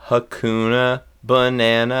Hakuna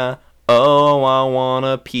banana. Oh, I want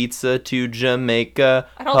a pizza to Jamaica.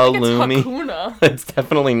 I don't Halloumi. think it's Hakuna. It's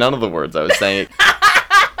definitely none of the words I was saying.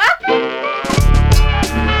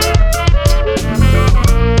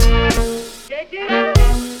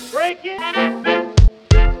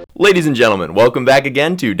 Ladies and gentlemen, welcome back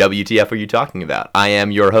again to WTF Are You Talking About? I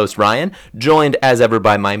am your host, Ryan, joined as ever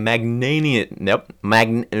by my I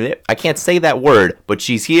can't say that word, but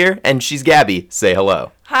she's here, and she's Gabby. Say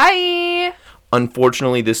hello. Hi.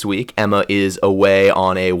 Unfortunately, this week, Emma is away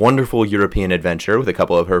on a wonderful European adventure with a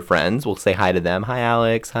couple of her friends. We'll say hi to them. Hi,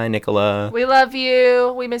 Alex. Hi, Nicola. We love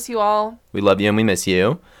you. We miss you all. We love you and we miss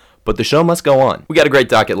you. But the show must go on. We got a great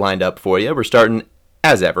docket lined up for you. We're starting,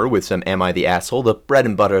 as ever, with some Am I the Asshole, the bread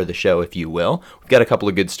and butter of the show, if you will. We've got a couple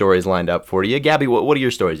of good stories lined up for you. Gabby, what are your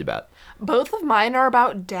stories about? Both of mine are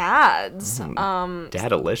about dads.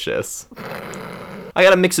 Dadalicious. I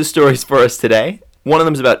got a mix of stories for us today. One of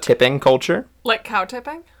them is about tipping culture. Like cow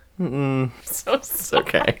tipping? So sorry.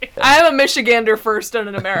 Okay. I am a Michigander first and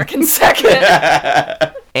an American second.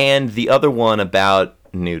 And the other one about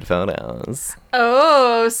nude photos.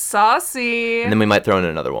 Oh, saucy. And then we might throw in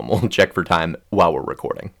another one. We'll check for time while we're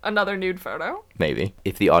recording. Another nude photo? Maybe.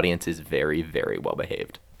 If the audience is very, very well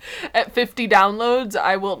behaved. At 50 downloads,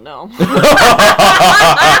 I will know.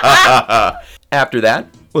 After that,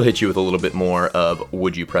 we'll hit you with a little bit more of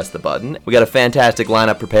Would You Press the Button? We got a fantastic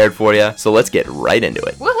lineup prepared for you, so let's get right into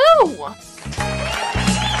it. Woohoo!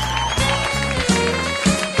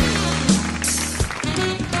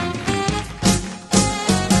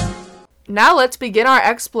 Now let's begin our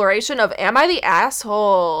exploration of Am I the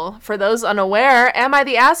Asshole? For those unaware, Am I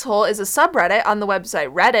the Asshole is a subreddit on the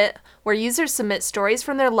website Reddit where users submit stories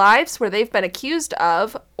from their lives where they've been accused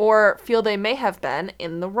of, or feel they may have been,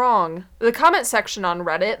 in the wrong. The comment section on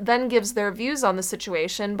Reddit then gives their views on the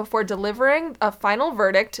situation before delivering a final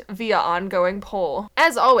verdict via ongoing poll.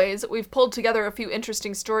 As always, we've pulled together a few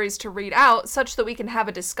interesting stories to read out such that we can have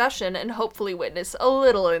a discussion and hopefully witness a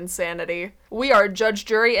little insanity. We are judge,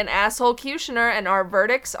 jury, and asshole-cutioner, and our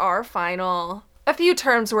verdicts are final. A few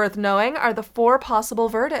terms worth knowing are the four possible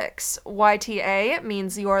verdicts. YTA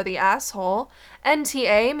means you're the asshole,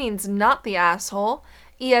 NTA means not the asshole,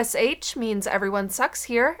 ESH means everyone sucks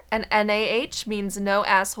here, and NAH means no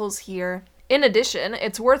assholes here. In addition,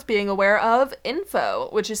 it's worth being aware of info,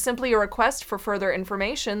 which is simply a request for further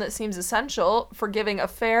information that seems essential for giving a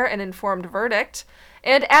fair and informed verdict,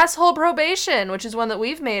 and asshole probation, which is one that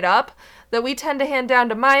we've made up, that we tend to hand down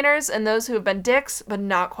to minors and those who have been dicks, but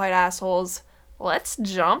not quite assholes. Let's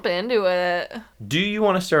jump into it. Do you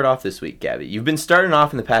want to start off this week, Gabby? You've been starting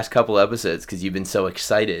off in the past couple episodes because you've been so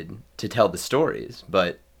excited to tell the stories,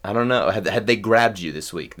 but I don't know. Have they grabbed you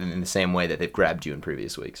this week in the same way that they've grabbed you in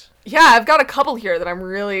previous weeks? Yeah, I've got a couple here that I'm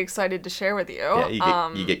really excited to share with you.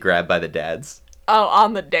 Yeah, you get grabbed by the dads. Oh,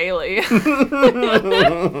 on the daily.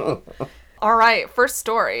 All right, first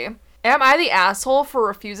story. Am I the asshole for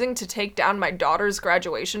refusing to take down my daughter's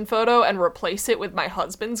graduation photo and replace it with my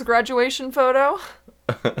husband's graduation photo?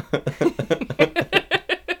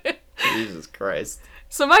 Jesus Christ.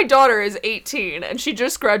 So my daughter is 18, and she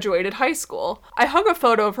just graduated high school. I hung a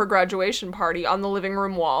photo of her graduation party on the living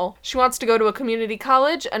room wall. She wants to go to a community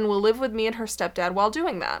college and will live with me and her stepdad while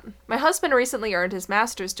doing that. My husband recently earned his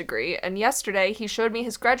master's degree, and yesterday he showed me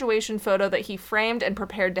his graduation photo that he framed and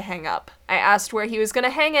prepared to hang up. I asked where he was going to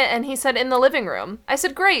hang it, and he said in the living room. I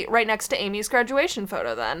said, great, right next to Amy's graduation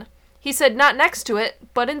photo then. He said not next to it,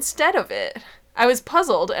 but instead of it. I was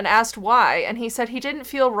puzzled and asked why, and he said he didn't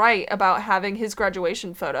feel right about having his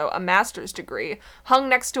graduation photo, a master's degree, hung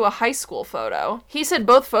next to a high school photo. He said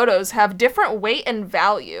both photos have different weight and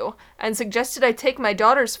value, and suggested I take my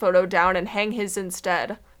daughter's photo down and hang his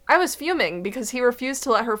instead. I was fuming because he refused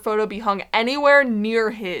to let her photo be hung anywhere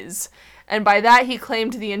near his, and by that he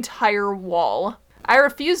claimed the entire wall. I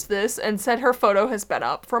refused this and said her photo has been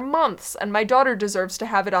up for months, and my daughter deserves to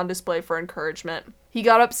have it on display for encouragement. He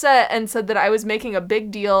got upset and said that I was making a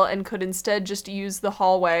big deal and could instead just use the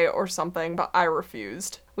hallway or something, but I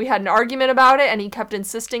refused. We had an argument about it, and he kept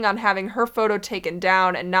insisting on having her photo taken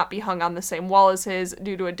down and not be hung on the same wall as his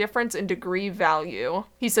due to a difference in degree value.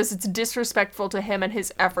 He says it's disrespectful to him and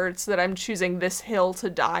his efforts that I'm choosing this hill to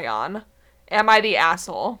die on. Am I the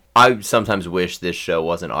asshole? I sometimes wish this show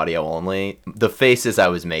wasn't audio only. The faces I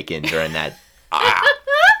was making during that,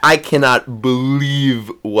 I cannot believe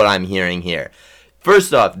what I'm hearing here.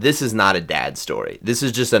 First off, this is not a dad story. This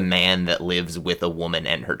is just a man that lives with a woman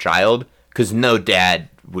and her child, because no dad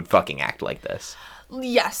would fucking act like this.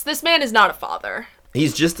 Yes, this man is not a father.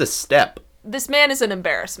 He's just a step. This man is an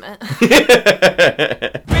embarrassment.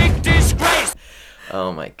 Big disgrace!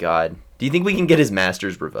 Oh my god. Do you think we can get his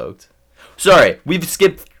master's revoked? Sorry, we've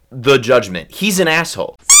skipped the judgment. He's an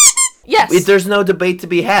asshole. Yes. There's no debate to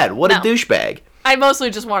be had. What a No. douchebag. I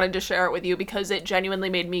mostly just wanted to share it with you because it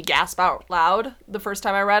genuinely made me gasp out loud the first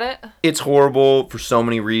time I read it. It's horrible for so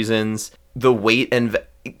many reasons. The weight and...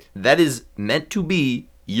 that is meant to be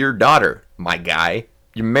your daughter, my guy.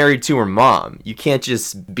 You're married to her mom. You can't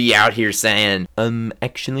just be out here saying,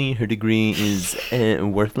 actually, her degree is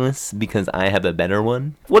worthless because I have a better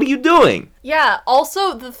one. What are you doing? Yeah,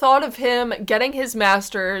 also the thought of him getting his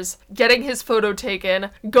master's, getting his photo taken,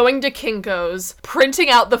 going to Kinko's, printing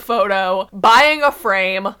out the photo, buying a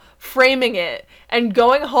frame, framing it, and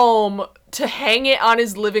going home to hang it on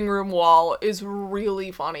his living room wall is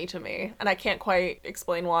really funny to me, and I can't quite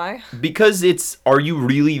explain why. Because are you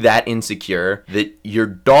really that insecure that your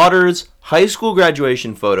daughter's high school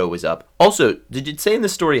graduation photo was up? Also, did it say in the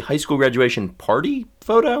story high school graduation party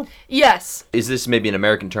photo? Yes. Is this maybe an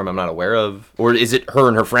American term I'm not aware of? Or is it her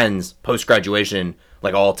and her friends post-graduation,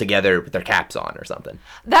 like all together with their caps on or something?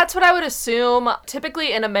 That's what I would assume.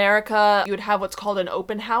 Typically in America, you would have what's called an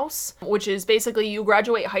open house, which is basically you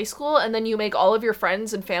graduate high school and then you make all of your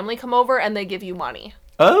friends and family come over and they give you money.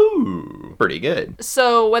 Oh, pretty good.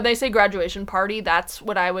 So when they say graduation party, that's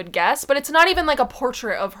what I would guess. But it's not even like a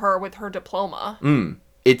portrait of her with her diploma.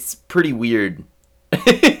 It's pretty weird. Even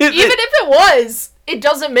if it was, it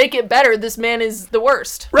doesn't make it better. This man is the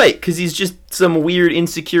worst. Right, because he's just some weird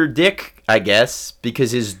insecure dick, I guess,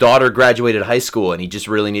 because his daughter graduated high school and he just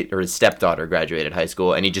really or his stepdaughter graduated high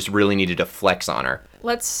school and he just really needed to flex on her.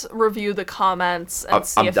 Let's review the comments and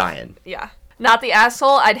see I'm dying. Yeah. Not the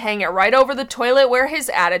asshole, I'd hang it right over the toilet where his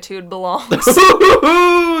attitude belongs.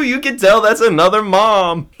 You can tell that's another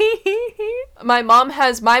mom. My mom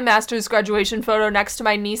has my master's graduation photo next to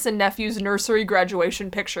my niece and nephew's nursery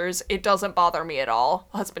graduation pictures. It doesn't bother me at all.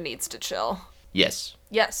 Husband needs to chill. Yes.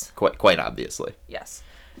 Yes. Quite obviously. Yes.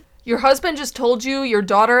 Your husband just told you your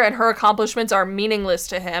daughter and her accomplishments are meaningless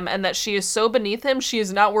to him and that she is so beneath him she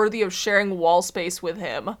is not worthy of sharing wall space with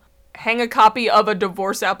him. Hang a copy of a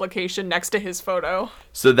divorce application next to his photo.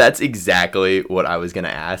 So that's exactly what I was going to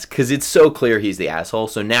ask, because it's so clear he's the asshole.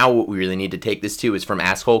 So now what we really need to take this to is from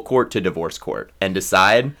asshole court to divorce court and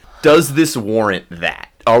decide, does this warrant that?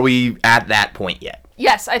 Are we at that point yet?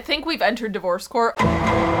 Yes, I think we've entered divorce court.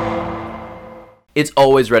 It's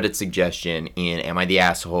always Reddit's suggestion in Am I the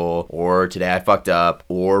Asshole, or Today I Fucked Up,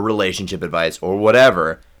 or Relationship Advice, or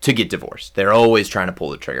whatever, to get divorced. They're always trying to pull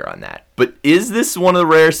the trigger on that. But is this one of the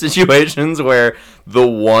rare situations where the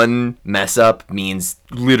one mess up means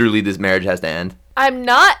literally this marriage has to end? I'm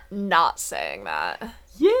not saying that.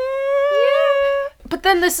 Yeah. But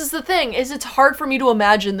then this is the thing, is it's hard for me to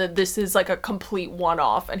imagine that this is like a complete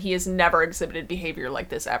one-off and he has never exhibited behavior like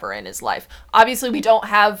this ever in his life. Obviously, we don't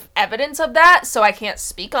have evidence of that, so I can't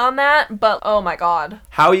speak on that, but oh my god.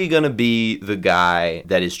 How are you going to be the guy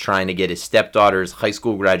that is trying to get his stepdaughter's high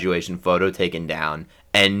school graduation photo taken down,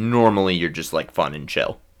 and normally you're just like fun and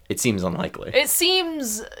chill? It seems unlikely. It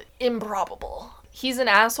seems improbable. He's an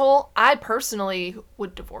asshole. I personally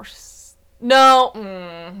would divorce. No.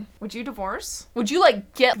 Would you divorce? Would you,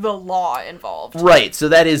 like, get the law involved? Right, so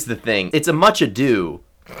that is the thing. It's a much ado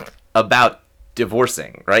about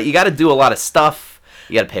divorcing, right? You got to do a lot of stuff.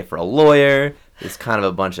 You got to pay for a lawyer. There's kind of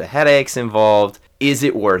a bunch of headaches involved. Is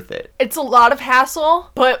it worth it? It's a lot of hassle,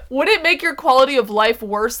 but would it make your quality of life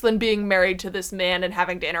worse than being married to this man and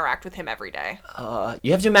having to interact with him every day?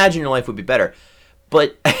 You have to imagine your life would be better.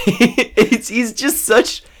 But he's just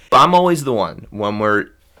such... I'm always the one when we're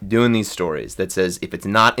doing these stories that says if it's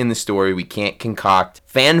not in the story, we can't concoct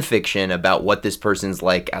fan fiction about what this person's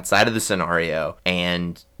like outside of the scenario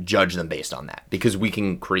and judge them based on that, because we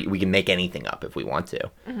can make anything up if we want to.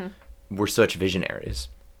 Mm-hmm. We're such visionaries.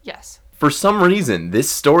 Yes. For some reason, this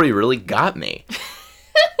story really got me.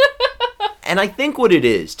 And I think what it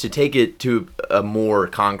is, to take it to a more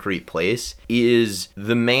concrete place, is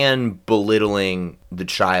the man belittling the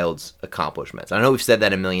child's accomplishments. I know we've said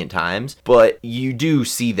that a million times, but you do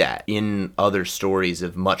see that in other stories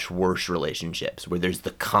of much worse relationships, where there's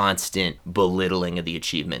the constant belittling of the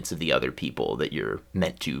achievements of the other people that you're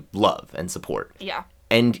meant to love and support. Yeah.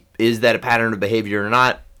 And is that a pattern of behavior or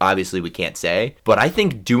not? Obviously, we can't say. But I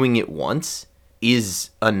think doing it once is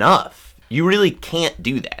enough. You really can't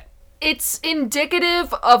do that. It's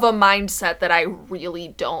indicative of a mindset that I really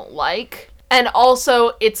don't like. And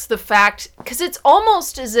also, it's the fact, because it's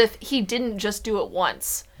almost as if he didn't just do it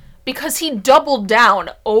once. Because he doubled down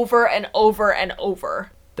over and over and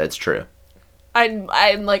over. That's true. I'm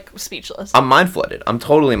like, speechless. I'm mind-flooded. I'm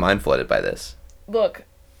totally mind-flooded by this. Look,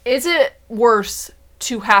 is it worse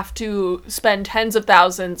to have to spend tens of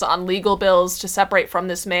thousands on legal bills to separate from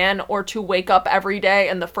this man, or to wake up every day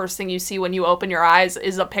and the first thing you see when you open your eyes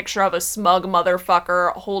is a picture of a smug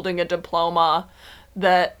motherfucker holding a diploma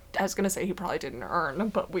that, I was going to say he probably didn't earn,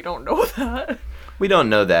 but we don't know that. We don't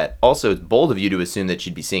know that. Also, it's bold of you to assume that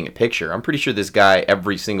she'd be seeing a picture. I'm pretty sure this guy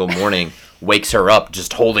every single morning wakes her up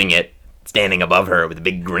just holding it, standing above her with a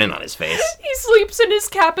big grin on his face. He sleeps in his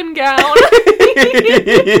cap and gown.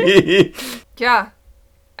 Yeah.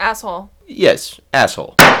 Asshole. Yes,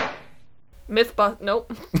 asshole. Nope. What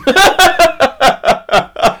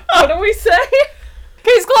do we say?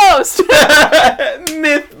 Case closed.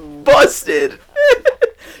 Myth busted.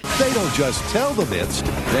 They don't just tell the myths,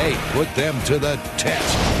 they put them to the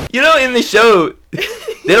test. You know, in the show,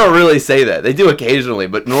 they don't really say that. They do occasionally,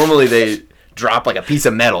 but normally they drop like a piece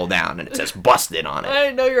of metal down and it says busted on it. I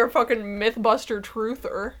didn't know you're a fucking Mythbuster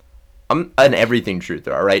truther. I'm an everything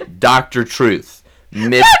truther, all right? Dr. Truth.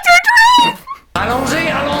 Myth. Dr. Truth!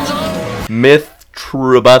 Myth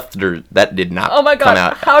Trubuster. That did not Oh my come god,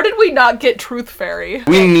 out. how did we not get Truth Fairy?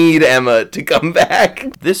 We need Emma to come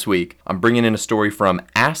back. This week, I'm bringing in a story from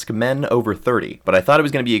Ask Men Over 30, but I thought it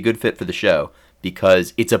was going to be a good fit for the show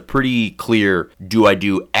because it's a pretty clear, do I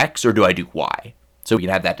do X or do I do Y? So we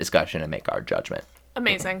can have that discussion and make our judgment.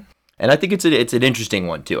 Amazing. And I think it's an interesting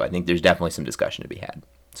one, too. I think there's definitely some discussion to be had.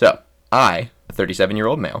 So, I, a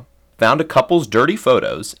 37-year-old male, found a couple's dirty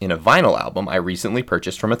photos in a vinyl album I recently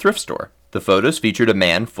purchased from a thrift store. The photos featured a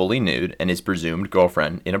man fully nude and his presumed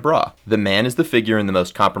girlfriend in a bra. The man is the figure in the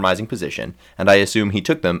most compromising position, and I assume he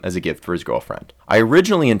took them as a gift for his girlfriend. I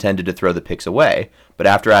originally intended to throw the pics away, but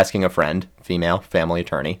after asking a friend, female family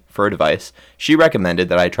attorney, for advice, she recommended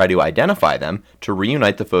that I try to identify them to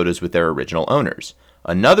reunite the photos with their original owners.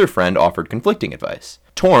 Another friend offered conflicting advice.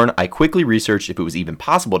 Torn, I quickly researched if it was even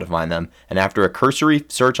possible to find them, and after a cursory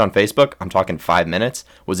search on Facebook, I'm talking 5 minutes,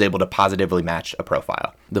 was able to positively match a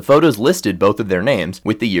profile. The photos listed both of their names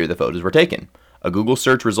with the year the photos were taken. A Google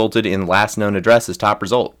search resulted in last known address as top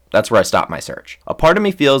result. That's where I stopped my search. A part of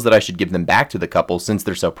me feels that I should give them back to the couple since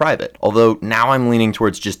they're so private, although now I'm leaning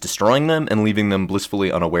towards just destroying them and leaving them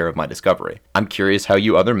blissfully unaware of my discovery. I'm curious how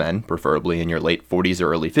you other men, preferably in your late 40s or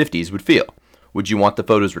early 50s, would feel. Would you want the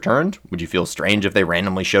photos returned? Would you feel strange if they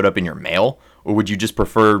randomly showed up in your mail? Or would you just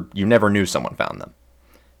prefer you never knew someone found them?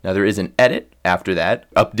 Now, there is an edit after that,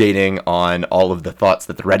 updating on all of the thoughts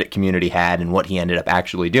that the Reddit community had and what he ended up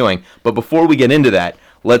actually doing. But before we get into that,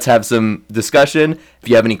 let's have some discussion. If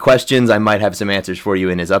you have any questions, I might have some answers for you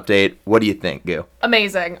in his update. What do you think, Goo?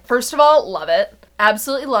 Amazing. First of all, love it.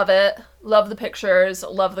 Absolutely love it. Love the pictures.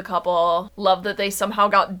 Love the couple. Love that they somehow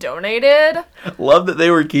got donated. Love that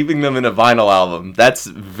they were keeping them in a vinyl album. That's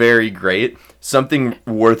very great. Something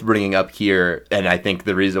worth bringing up here, and I think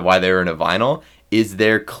the reason why they were in a vinyl, is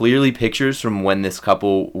they're clearly pictures from when this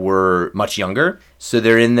couple were much younger. So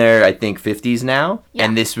they're in their, I think, 50s now. Yeah.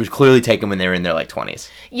 And this was clearly taken when they were in their,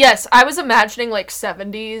 20s. Yes, I was imagining,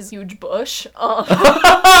 70s huge bush.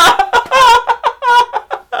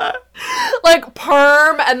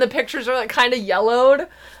 Perm, and the pictures are, kind of yellowed.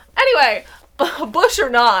 Anyway, bush or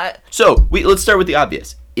not. So, let's start with the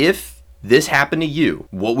obvious. If this happened to you,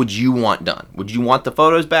 what would you want done? Would you want the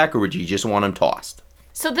photos back, or would you just want them tossed?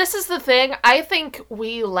 So this is the thing. I think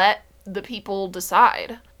we let the people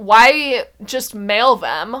decide. Why just mail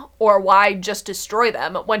them, or why just destroy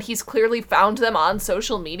them when he's clearly found them on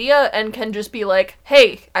social media and can just be like,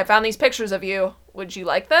 hey, I found these pictures of you. Would you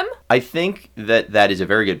like them? I think that is a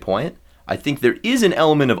very good point. I think there is an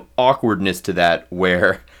element of awkwardness to that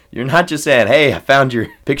where you're not just saying, hey, I found your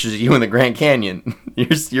pictures of you in the Grand Canyon.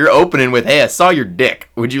 You're opening with, hey, I saw your dick.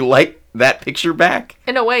 Would you like that picture back?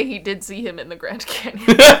 In a way, he did see him in the Grand Canyon.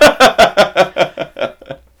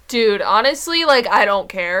 Dude, honestly, I don't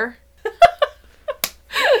care.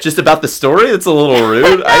 Just about the story? That's a little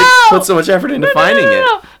rude. No! I put so much effort into finding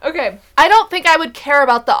it. Okay, I don't think I would care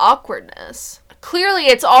about the awkwardness. Clearly,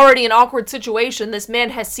 it's already an awkward situation. This man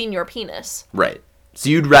has seen your penis. Right. So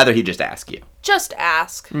you'd rather he just ask you? Just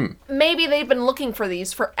ask. Maybe they've been looking for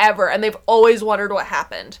these forever, and they've always wondered what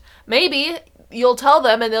happened. Maybe you'll tell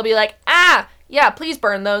them, and they'll be like, yeah, please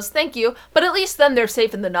burn those, thank you. But at least then they're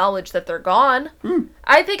safe in the knowledge that they're gone.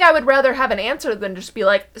 I think I would rather have an answer than just be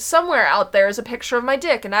like, somewhere out there is a picture of my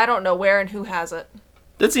dick, and I don't know where and who has it.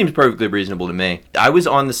 That seems perfectly reasonable to me. I was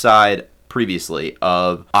on the side previously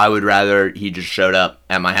of I would rather he just showed up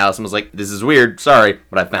at my house and was like, this is weird, sorry,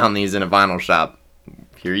 but I found these in a vinyl shop.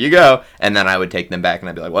 Here you go. And then I would take them back and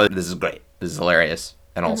I'd be like, well, this is great. This is hilarious.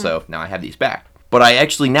 And also, now I have these back. But I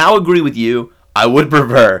actually now agree with you. I would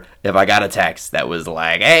prefer if I got a text that was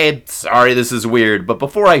like, hey, sorry, this is weird, but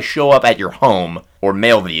before I show up at your home or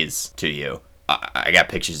mail these to you, I got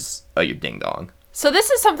pictures of your ding dong. So this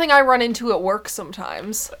is something I run into at work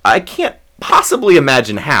sometimes. I can't possibly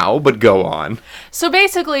imagine how, but go on. So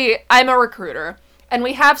basically, I'm a recruiter, and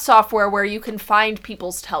we have software where you can find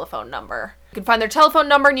people's telephone number. You can find their telephone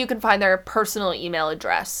number and you can find their personal email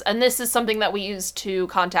address. And this is something that we use to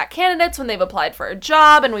contact candidates when they've applied for a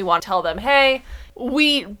job and we want to tell them, hey,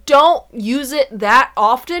 we don't use it that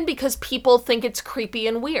often because people think it's creepy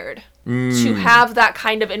and weird to have that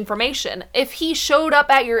kind of information. If he showed up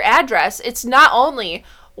at your address, it's not only,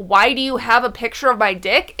 why do you have a picture of my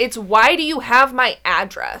dick? It's, why do you have my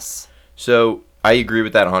address? So I agree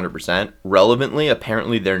with that 100%. Relevantly,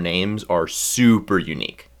 apparently their names are super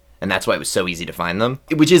unique. And that's why it was so easy to find them,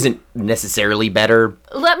 which isn't necessarily better.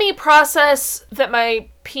 Let me process that my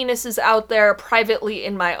penis is out there privately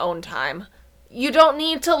in my own time. You don't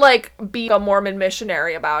need to, like, be a Mormon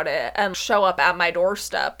missionary about it and show up at my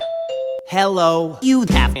doorstep. Hello, you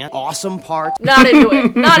have an awesome part. Not into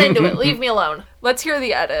it. Not into it. Leave me alone. Let's hear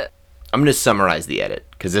the edit. I'm going to summarize the edit,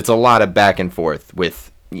 because it's a lot of back and forth with,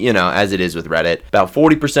 you know, as it is with Reddit. About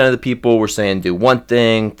 40% of the people were saying do one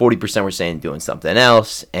thing, 40% were saying doing something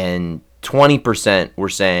else, and 20% were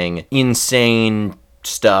saying insane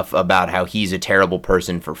stuff about how he's a terrible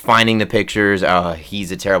person for finding the pictures,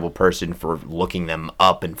 he's a terrible person for looking them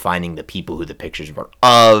up and finding the people who the pictures were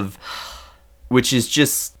of. Which is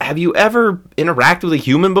just, have you ever interacted with a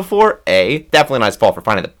human before? A, definitely not his fault for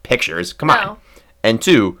finding the pictures. Come on. No. And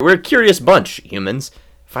two, we're a curious bunch, humans.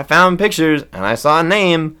 If I found pictures and I saw a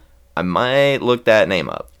name, I might look that name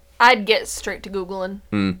up. I'd get straight to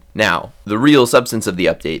Googling. Now, the real substance of the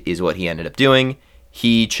update is what he ended up doing.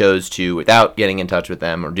 He chose to, without getting in touch with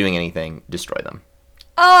them or doing anything, destroy them.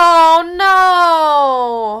 Oh,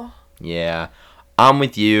 no. Yeah, I'm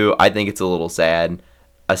with you. I think it's a little sad,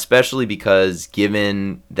 especially because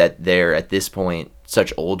given that they're, at this point,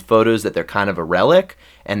 such old photos that they're kind of a relic,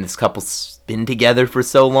 and this couple's been together for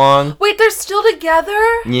so long. Wait, they're still together?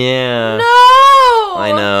 Yeah. No!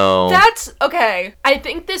 I know. That's, okay. I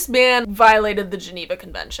think this man violated the Geneva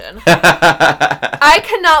Convention. I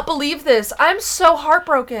cannot believe this. I'm so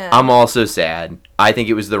heartbroken. I'm also sad. I think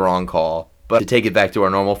it was the wrong call. But to take it back to our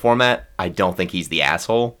normal format, I don't think he's the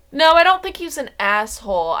asshole. No, I don't think he's an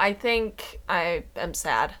asshole. I think I am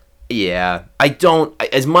sad. Yeah. I don't,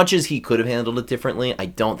 as much as he could have handled it differently, I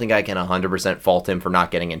don't think I can 100% fault him for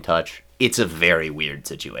not getting in touch. It's a very weird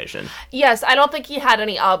situation. Yes, I don't think he had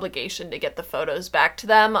any obligation to get the photos back to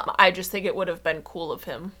them. I just think it would have been cool of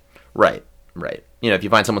him. Right. You know, if you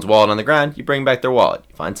find someone's wallet on the ground, you bring back their wallet.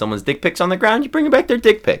 You find someone's dick pics on the ground, you bring back their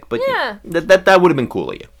dick pic. But yeah, that would have been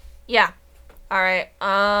cool of you. Yeah. All right.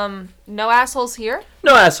 No assholes here?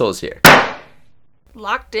 No assholes here.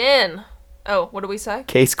 Locked in. Oh, what do we say?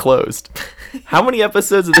 Case closed. How many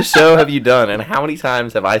episodes of the show have you done, and how many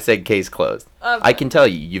times have I said case closed? I can tell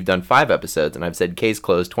you, you've done 5 episodes, and I've said case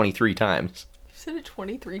closed 23 times. You said it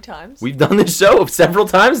 23 times? We've done this show several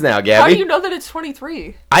times now, Gabby. How do you know that it's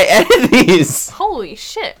 23? I edit these! Holy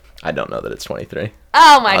shit. I don't know that it's 23.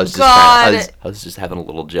 Oh my god. I was just having a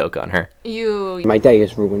little joke on her. My day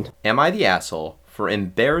is ruined. Am I the asshole for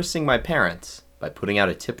embarrassing my parents by putting out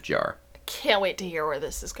a tip jar? Can't wait to hear where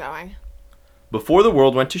this is going. Before the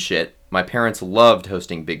world went to shit, my parents loved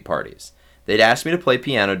hosting big parties. They'd ask me to play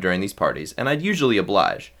piano during these parties, and I'd usually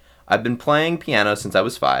oblige. I've been playing piano since I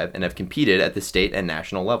was 5 and have competed at the state and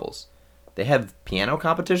national levels. They have piano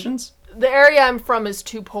competitions? The area I'm from is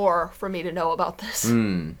too poor for me to know about this.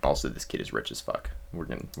 Also, this kid is rich as fuck. We're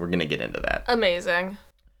gonna get into that. Amazing.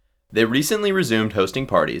 They recently resumed hosting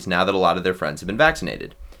parties now that a lot of their friends have been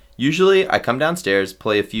vaccinated. Usually, I come downstairs,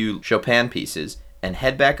 play a few Chopin pieces, and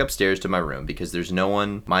head back upstairs to my room because there's no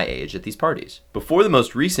one my age at these parties. Before the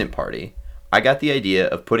most recent party, I got the idea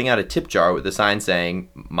of putting out a tip jar with a sign saying,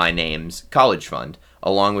 "My name's College Fund,"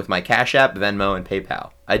 along with my Cash App, Venmo, and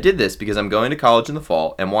PayPal. I did this because I'm going to college in the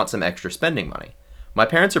fall and want some extra spending money. My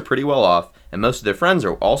parents are pretty well off, and most of their friends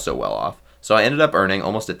are also well off, so I ended up earning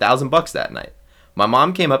almost $1,000 that night. My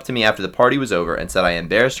mom came up to me after the party was over and said I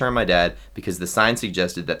embarrassed her and my dad because the sign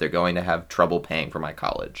suggested that they're going to have trouble paying for my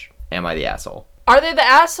college. Am I the asshole? Are they the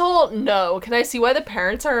asshole? No. Can I see why the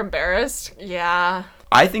parents are embarrassed? Yeah.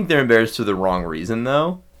 I think they're embarrassed for the wrong reason,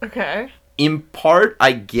 though. Okay. In part,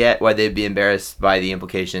 I get why they'd be embarrassed by the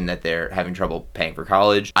implication that they're having trouble paying for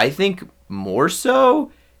college. I think more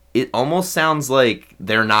so, it almost sounds like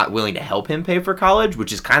they're not willing to help him pay for college,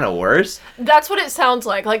 which is kind of worse. That's what it sounds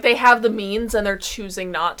like. Like they have the means and they're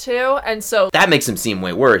choosing not to. And so that makes him seem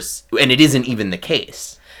way worse. And it isn't even the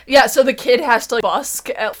case. Yeah, so the kid has to busk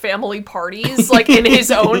at family parties, like in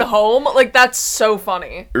his own home. Like that's so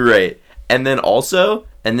funny. Right. And then also,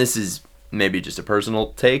 and this is maybe just a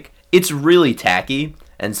personal take, It's really tacky,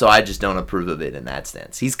 and so I just don't approve of it in that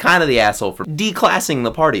sense. He's kind of the asshole for declassing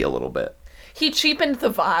the party a little bit. He cheapened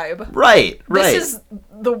the vibe. Right. This is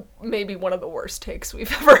maybe one of the worst takes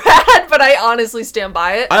we've ever had, but I honestly stand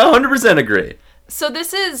by it. I 100% agree. So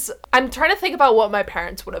I'm trying to think about what my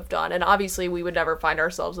parents would have done, and obviously we would never find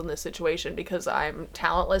ourselves in this situation because I'm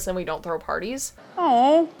talentless and we don't throw parties.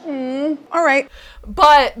 All right.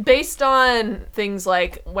 But based on things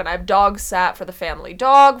like when I've dog sat for the family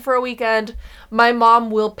dog for a weekend, my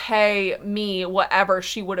mom will pay me whatever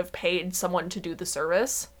she would have paid someone to do the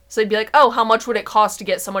service. So they'd be like, oh, how much would it cost to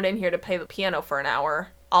get someone in here to play the piano for an hour?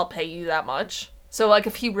 I'll pay you that much. So, like,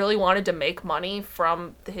 if he really wanted to make money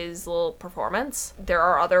from his little performance, there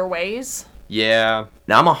are other ways. Yeah.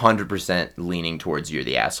 Now, I'm 100% leaning towards you're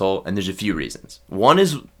the asshole, and there's a few reasons. One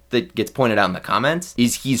is that gets pointed out in the comments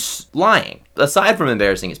is he's lying. Aside from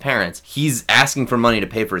embarrassing his parents, he's asking for money to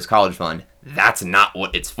pay for his college fund. That's not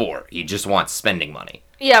what it's for. He just wants spending money.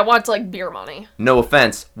 Yeah, wants, like, beer money. No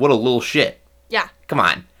offense, what a little shit. Yeah. Come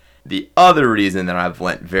on. The other reason that I've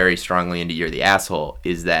went very strongly into you're the asshole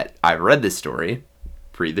is that I read this story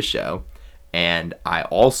pre the show, and I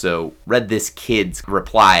also read this kid's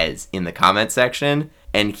replies in the comment section,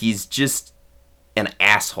 and he's just an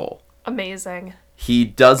asshole. Amazing. He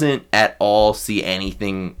doesn't at all see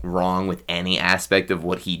anything wrong with any aspect of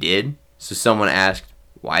what he did. So someone asked,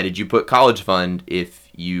 why did you put college fund if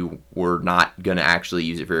you were not going to actually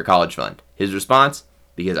use it for your college fund? His response,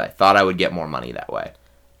 because I thought I would get more money that way.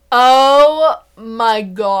 Oh my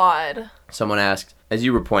god. Someone asked, as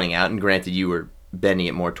you were pointing out, and granted you were bending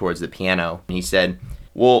it more towards the piano, and he said,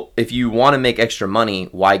 well, if you want to make extra money,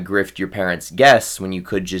 why grift your parents' guests when you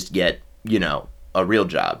could just get, a real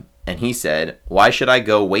job? And he said, why should I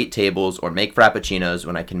go wait tables or make frappuccinos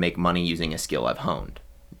when I can make money using a skill I've honed?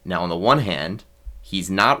 Now, on the one hand, he's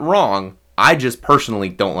not wrong. I just personally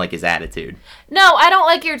don't like his attitude. No, I don't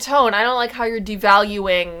like your tone. I don't like how you're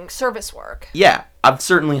devaluing service work. Yeah, I've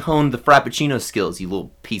certainly honed the frappuccino skills, you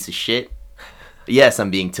little piece of shit. Yes, I'm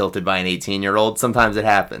being tilted by an 18-year-old. Sometimes it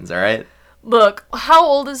happens, all right? Look, how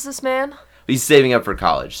old is this man? He's saving up for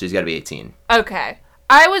college, so he's got to be 18. Okay.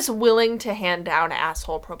 I was willing to hand down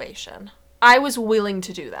asshole probation. I was willing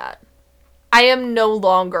to do that. I am no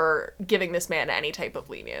longer giving this man any type of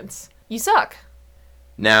lenience. You suck.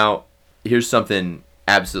 Now, here's something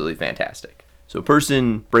absolutely fantastic. So a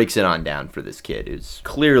person breaks it on down for this kid who's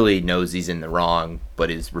clearly knows he's in the wrong,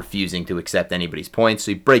 but is refusing to accept anybody's points,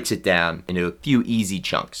 so he breaks it down into a few easy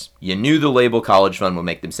chunks. You knew the label college fund would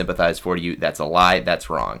make them sympathize for you. That's a lie. That's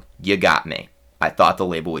wrong. You got me. I thought the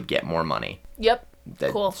label would get more money. Yep.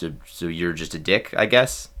 Cool. So you're just a dick, I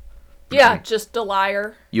guess? Yeah, just a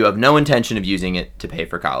liar. You have no intention of using it to pay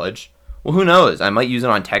for college. Well, who knows? I might use it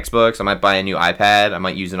on textbooks. I might buy a new iPad. I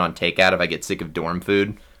might use it on takeout if I get sick of dorm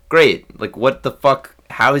food. Great. Like, what the fuck?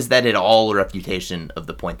 How is that at all a refutation of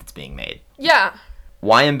the point that's being made? Yeah.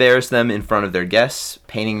 Why embarrass them in front of their guests,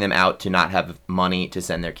 painting them out to not have money to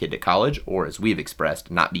send their kid to college, or as we've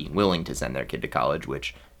expressed, not being willing to send their kid to college,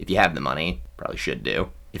 which, if you have the money, probably should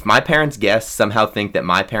do. If my parents' guests somehow think that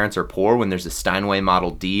my parents are poor when there's a Steinway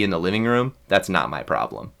Model D in the living room, that's not my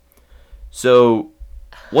problem. So,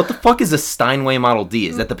 what the fuck is a Steinway Model D?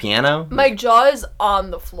 Is that the piano? My jaw is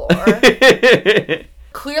on the floor.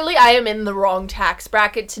 Clearly, I am in the wrong tax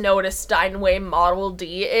bracket to know what a Steinway Model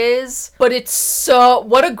D is, but it's so...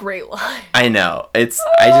 What a great line. I know. I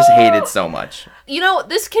just hate it so much.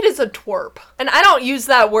 This kid is a twerp, and I don't use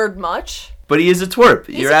that word much. But he is a twerp.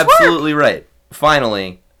 You're a twerp. Absolutely right.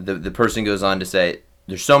 Finally, the person goes on to say,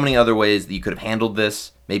 there's so many other ways that you could have handled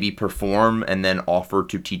this. Maybe perform and then offer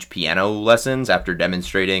to teach piano lessons after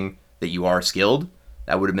demonstrating that you are skilled.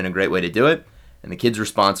 That would have been a great way to do it. And the kid's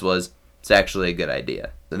response was, it's actually a good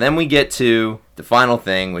idea. So then we get to the final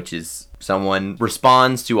thing, which is someone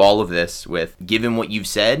responds to all of this with, given what you've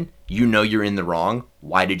said, you know you're in the wrong.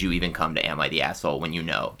 Why did you even come to Am I the Asshole when you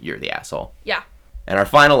know you're the asshole? Yeah. And our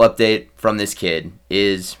final update from this kid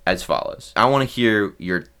is as follows. I want to hear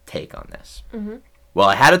your take on this. Mm-hmm. Well,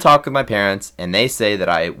 I had a talk with my parents, and they say that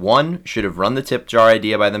I, 1, should have run the tip jar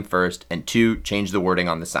idea by them first, and 2, changed the wording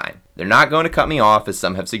on the sign. They're not going to cut me off, as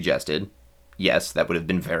some have suggested. Yes, that would have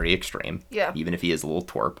been very extreme. Yeah. Even if he is a little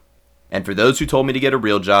twerp. And for those who told me to get a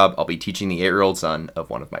real job, I'll be teaching the 8-year-old son of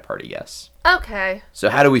one of my party guests. Okay. So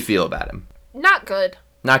how do we feel about him? Not good.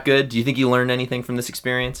 Not good? Do you think he learned anything from this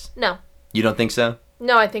experience? No. You don't think so?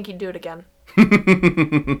 No, I think he'd do it again.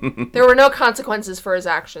 There were no consequences for his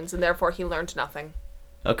actions, and therefore he learned nothing.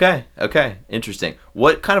 Okay, interesting.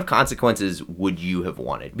 What kind of consequences would you have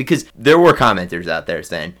wanted? Because there were commenters out there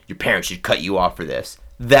saying, your parents should cut you off for this.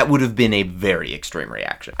 that would have been a very extreme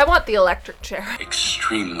reaction. I want the electric chair.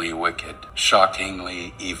 Extremely wicked,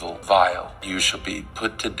 shockingly evil, vile. You shall be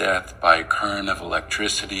put to death by a current of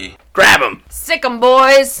electricity. Grab him! Sick 'em,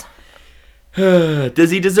 boys!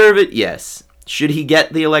 Does he deserve it? Yes. Should he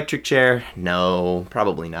get the electric chair? No,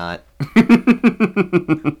 probably not.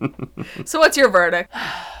 So what's your verdict?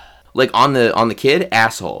 Like, on the kid,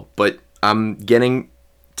 asshole. But I'm getting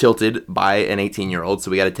tilted by an 18-year-old,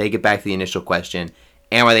 so we got to take it back to the initial question.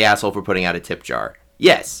 Am I the asshole for putting out a tip jar?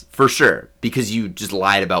 Yes, for sure, because you just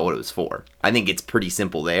lied about what it was for. I think it's pretty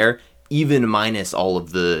simple there, even minus all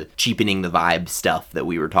of the cheapening the vibe stuff that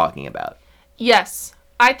we were talking about. Yes.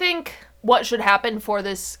 I think what should happen for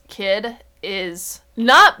this kid is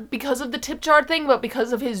not because of the tip jar thing, but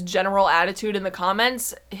because of his general attitude in the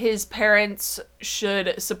comments. His parents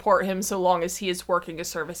should support him so long as he is working a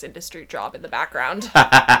service industry job in the background.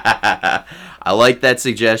 I like that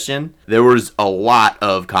suggestion. There was a lot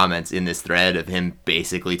of comments in this thread of him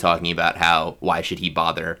basically talking about how why should he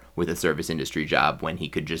bother with a service industry job when he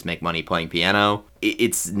could just make money playing piano.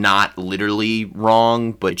 It's not literally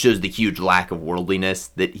wrong, but it shows the huge lack of worldliness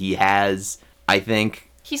that he has, I think.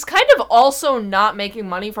 He's kind of also not making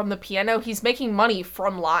money from the piano. He's making money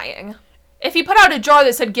from lying. If he put out a jar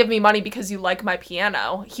that said, "Give me money because you like my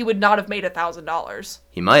piano," he would not have made $1,000.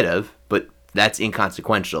 He might have, but that's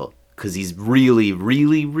inconsequential because he's really,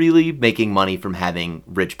 really, really making money from having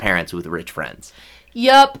rich parents with rich friends.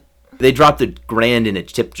 Yup. They dropped $1,000 in a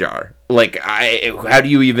tip jar. Like, how do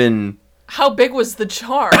you even... How big was the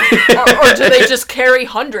jar? or do they just carry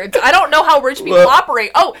hundreds? I don't know how rich people operate.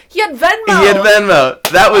 Oh, he had Venmo. He had Venmo.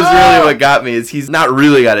 That was really what got me, is he's not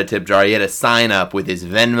really got a tip jar. He had a sign up with his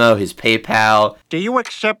Venmo, his PayPal. Do you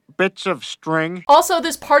accept bits of string? Also,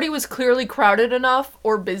 this party was clearly crowded enough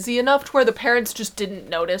or busy enough to where the parents just didn't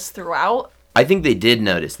notice throughout. I think they did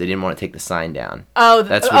notice. They didn't want to take the sign down. Oh,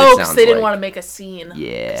 that's what it sounds they didn't like. want to make a scene.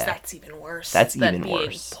 Yeah. 'Cause that's even worse. That's than even being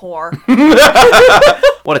worse. Poor.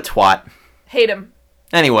 What a twat. Hate him.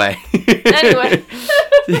 Anyway.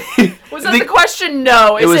 Was that the question?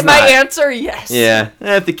 No. Is it my answer? Yes. Yeah.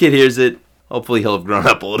 If the kid hears it, hopefully he'll have grown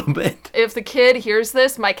up a little bit. If the kid hears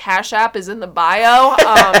this, my Cash App is in the bio.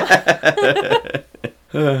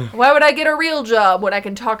 Why would I get a real job when I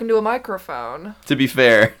can talk into a microphone? To be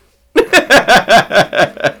fair.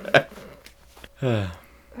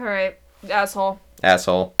 Alright. Asshole.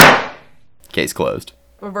 Asshole. Case closed.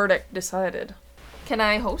 A verdict decided. Can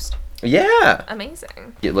I host? Yeah.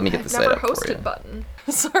 Amazing. Yeah, let me get the site Never up for you. hosted button.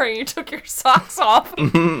 Sorry, you took your socks off.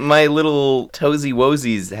 My little toesy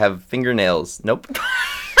woesies have fingernails. Nope.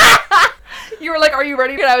 You were like, "Are you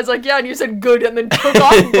ready?" And I was like, "Yeah," and you said good, and then took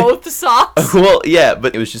off both socks. Well, yeah,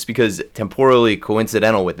 but it was just because temporally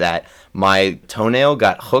coincidental with that, my toenail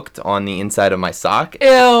got hooked on the inside of my sock.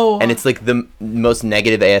 Ew. And it's like the most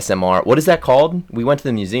negative ASMR. What is that called? We went to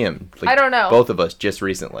the museum. Like, I don't know. Both of us just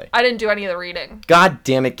recently. I didn't do any of the reading. God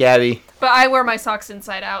damn it, Gabby. But I wear my socks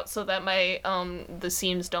inside out so that my the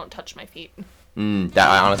seams don't touch my feet. That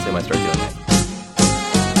I honestly might start doing that.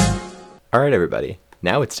 All right, everybody.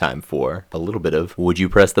 Now it's time for a little bit of Would You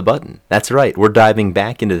Press the Button? That's right, we're diving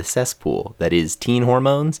back into the cesspool that is teen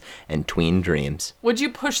hormones and tween dreams. Would you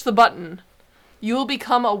push the button? You will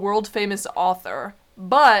become a world-famous author,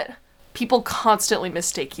 but people constantly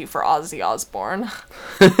mistake you for Ozzy Osbourne.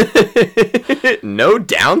 No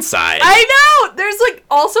downside. I know! There's, like,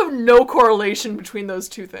 also no correlation between those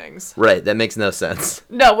two things. Right, that makes no sense.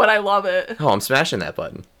 No, but I love it. Oh, I'm smashing that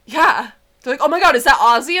button. Yeah. They're like, "Oh my god, is that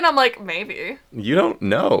Ozzy?" And I'm like, maybe. You don't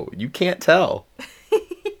know. You can't tell.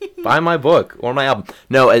 Buy my book or my album.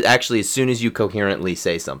 No, actually, as soon as you coherently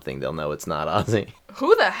say something, they'll know it's not Ozzy.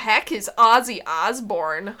 Who the heck is Ozzy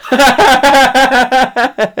Osbourne?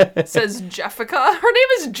 Says Jeffica. Her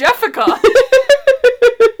name is Jeffica.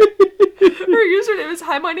 Her username is,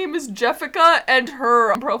 "Hi, my name is Jeffica," and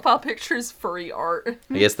her profile picture is furry art.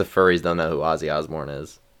 I guess the furries don't know who Ozzy Osbourne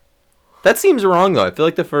is. That seems wrong, though. I feel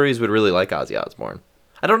like the furries would really like Ozzy Osbourne.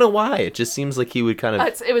 I don't know why. It just seems like he would kind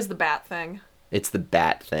of... It was the bat thing. It's the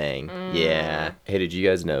bat thing. Yeah. Hey, did you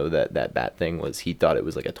guys know that bat thing was... He thought it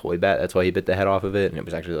was like a toy bat. That's why he bit the head off of it. And it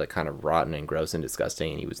was actually like kind of rotten and gross and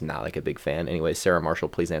disgusting. And he was not like a big fan. Anyway, Sarah Marshall,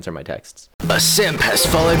 please answer my texts. A simp has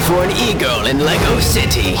fallen for an e-girl in Lego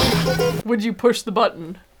City. Would you push the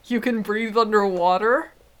button? You can breathe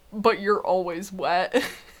underwater, but you're always wet.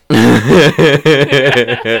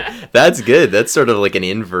 That's good. That's sort of like an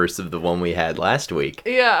inverse of the one we had last week.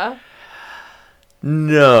 Yeah.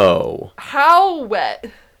 No. How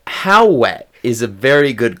wet? How wet is a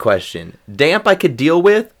very good question. Damp I could deal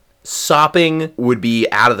with. Sopping would be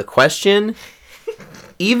out of the question.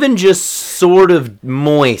 Even just sort of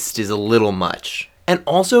moist is a little much. And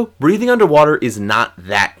also, breathing underwater is not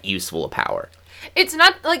that useful a power. It's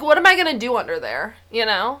not, like, what am I gonna do under there, you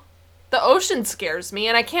know? The ocean scares me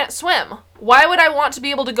and I can't swim. Why would I want to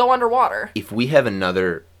be able to go underwater? If we have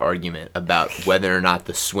another argument about whether or not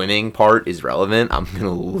the swimming part is relevant, I'm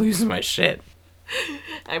gonna lose my shit.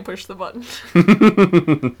 I pushed the button.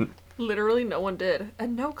 Literally no one did.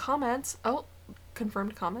 And no comments. Oh,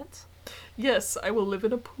 confirmed comments? Yes, I will live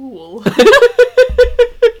in a pool.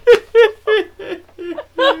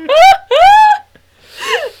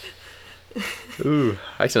 Ooh,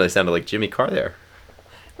 I accidentally sounded like Jimmy Carr there.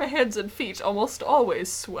 My hands and feet almost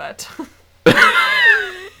always sweat.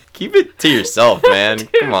 Keep it to yourself, man.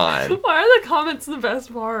 Dude, come on. Why are the comments the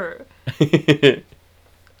best part?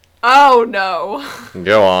 Oh no.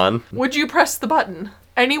 Go on. Would you press the button?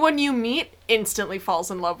 Anyone you meet instantly falls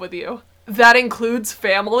in love with you. That includes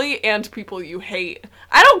family and people you hate.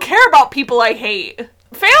 I don't care about people I hate.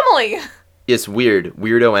 Family! It's weird.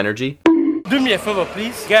 Weirdo energy. Do me a favor,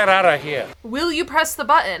 please. Get out of here. Will you press the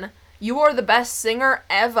button? You are the best singer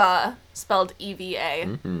ever, spelled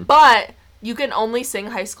EVA. But you can only sing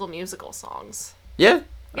High School Musical songs. Yeah.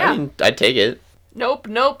 Yeah. I mean, I'd take it. Nope,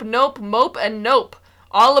 nope, nope, mope, and nope.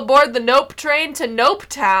 All aboard the Nope train to Nope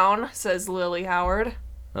Town, says Lily Howard.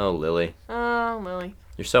 Oh, Lily. Oh, Lily.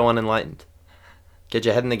 You're so unenlightened. Get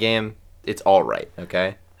your head in the game. It's all right,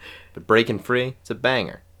 okay? But Breaking Free, it's a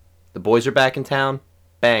banger. The boys are back in town.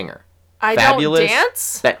 Banger. I Fabulous. don't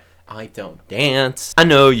dance? I don't dance. I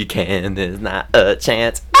know you can. There's not a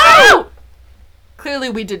chance. Ow! Clearly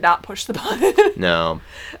we did not push the button. No.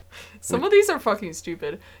 Some of these are fucking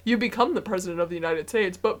stupid. You become the president of the United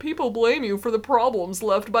States, but people blame you for the problems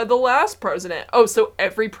left by the last president. Oh, so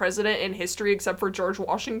every president in history except for George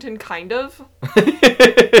Washington, kind of?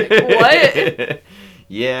 What?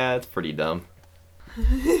 Yeah, it's pretty dumb.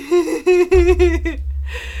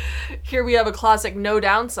 Here we have a classic no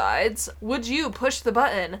downsides. Would you push the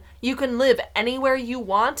button? You can live anywhere you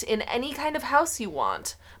want in any kind of house you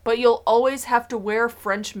want, but you'll always have to wear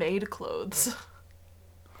French maid clothes.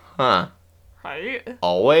 Huh. Right?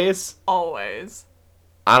 Always? Always.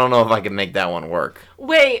 I don't know if I can make that one work.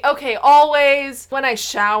 Wait, okay, always. When I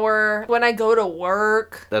shower, when I go to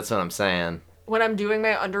work, That's what I'm saying. when I'm doing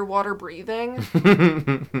my underwater breathing.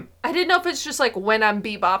 I didn't know if it's just like when I'm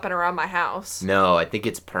bebopping around my house. No, I think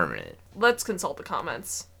it's permanent. Let's consult the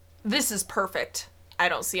comments. This is perfect. I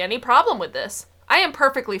don't see any problem with this. I am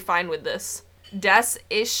perfectly fine with this. Das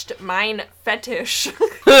ist mein Fetisch.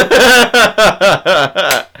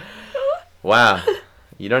 Wow.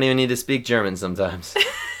 You don't even need to speak German sometimes.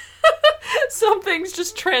 Some things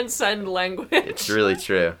just transcend language. It's really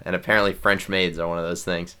true. And apparently French maids are one of those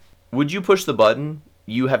things. Would you push the button?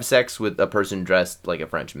 You have sex with a person dressed like a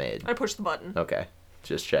French maid. I pushed the button. Okay.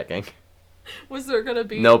 Just checking. Was there gonna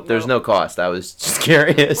be... Nope, there's no cost. I was just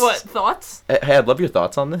curious. What, thoughts? Hey, I'd love your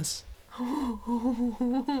thoughts on this.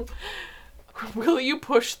 Will you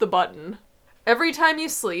push the button? Every time you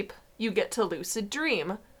sleep, you get to lucid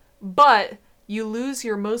dream. But you lose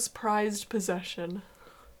your most prized possession.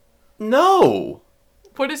 No!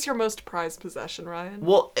 What is your most prized possession, Ryan?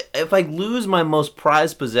 Well, if I lose my most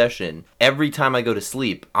prized possession every time I go to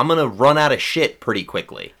sleep, I'm gonna run out of shit pretty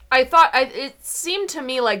quickly. It seemed to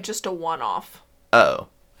me like just a one-off. Oh.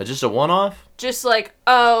 Just a one-off? Just like,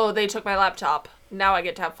 oh, they took my laptop. Now I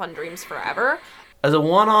get to have fun dreams forever. As a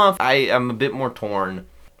one-off, I am a bit more torn.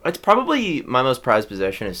 It's probably my most prized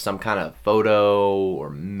possession is some kind of photo or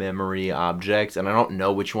memory object, and I don't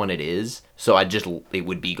know which one it is, so it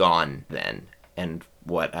would be gone then. And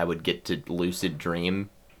I would get to lucid dream.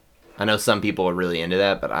 I know some people are really into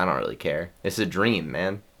that, but I don't really care. It's a dream,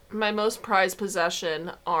 man. My most prized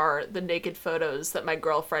possession are the naked photos that my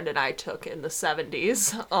girlfriend and I took in the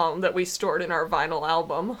 70s, that we stored in our vinyl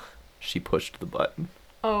album. She pushed the button.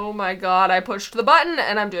 Oh my god, I pushed the button,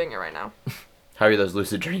 and I'm doing it right now. How are those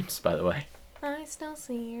lucid dreams, by the way? I still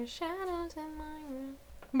see your shadows in my room.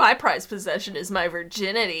 My prized possession is my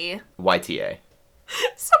virginity. YTA.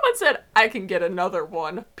 Someone said, I can get another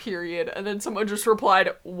one, period. And then someone just replied,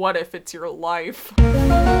 what if it's your life?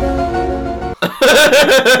 That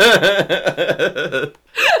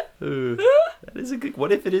is a good...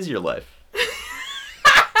 What if it is your life?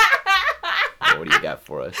 What do you got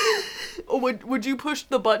for us? Would you push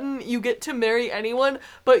the button? You get to marry anyone,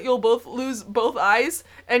 but you'll both lose both eyes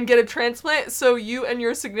and get a transplant, so you and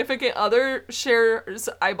your significant other shares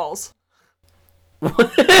eyeballs.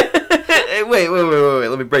 Wait.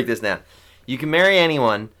 Let me break this down. You can marry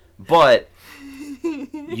anyone, but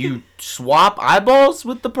you swap eyeballs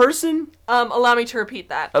with the person? Allow me to repeat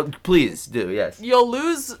that. Oh, please do, yes. You'll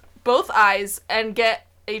lose both eyes and get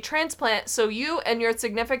a transplant, so you and your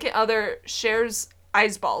significant other shares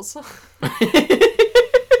Ice balls.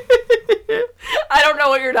 I don't know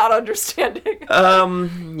what you're not understanding.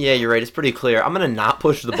 Yeah, you're right. It's pretty clear. I'm gonna not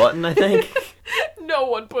push the button, I think. No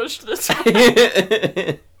one pushed this one.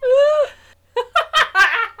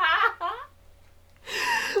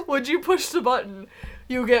 Would you push the button?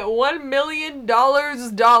 You get $1 million,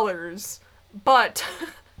 but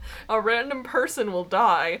a random person will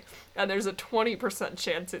die, and there's a 20%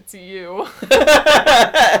 chance it's you.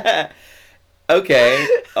 Okay,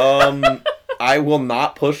 I will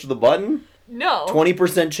not push the button. No.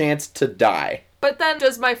 20% chance to die. But then,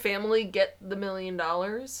 does my family get the $1 million?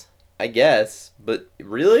 I guess, but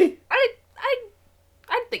really?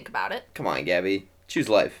 I'd think about it. Come on, Gabby. Choose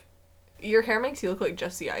life. Your hair makes you look like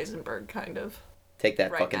Jesse Eisenberg, kind of. Take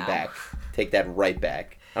that right fucking now. back. Take that right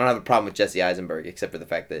back. I don't have a problem with Jesse Eisenberg, except for the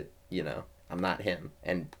fact that, you know, I'm not him.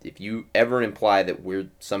 And if you ever imply that we're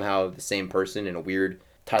somehow the same person in a weird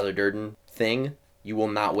Tyler Durden thing, you will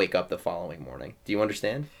not wake up the following morning. Do you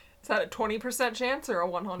understand? Is that a 20% chance or a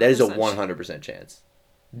 100%? That is a 100% chance.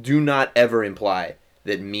 Do not ever imply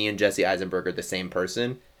that me and Jesse Eisenberg are the same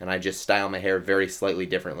person, and I just style my hair very slightly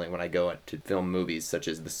differently when I go to film movies such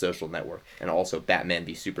as The Social Network and also Batman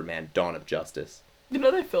v Superman: Dawn of Justice. You know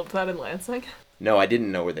they filmed that in Lansing? No, I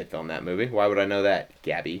didn't know where they filmed that movie. Why would I know that,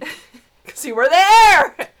 Gabby? Because you were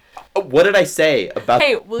there! What did I say about...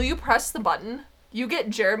 Hey, will you press the button? You get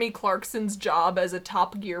Jeremy Clarkson's job as a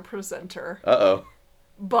Top Gear presenter. Uh-oh.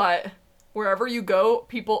 But wherever you go,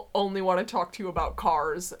 people only want to talk to you about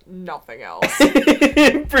cars, nothing else.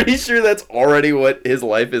 I'm pretty sure that's already what his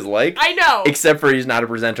life is like. I know! Except for he's not a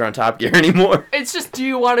presenter on Top Gear anymore. It's just, do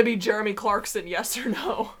you want to be Jeremy Clarkson, yes or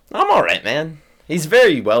no? I'm alright, man. He's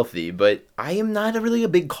very wealthy, but I am not really a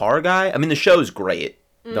big car guy. I mean, the show's great.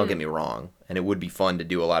 Don't get me wrong. And it would be fun to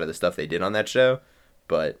do a lot of the stuff they did on that show.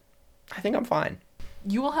 But I think I'm fine.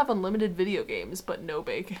 You will have unlimited video games, but no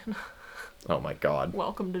bacon. Oh my god.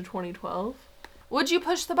 Welcome to 2012. Would you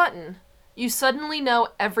push the button? You suddenly know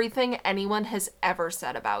everything anyone has ever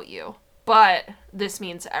said about you. But this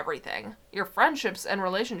means everything. Your friendships and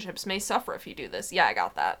relationships may suffer if you do this. Yeah, I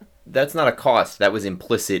got that. That's not a cost. That was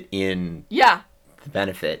implicit in Yeah. the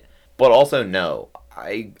benefit. But also, no.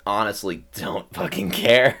 I honestly don't fucking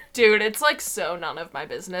care. Dude, it's like so none of my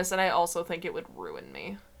business, and I also think it would ruin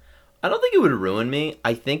me. I don't think it would ruin me.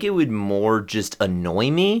 I think it would more just annoy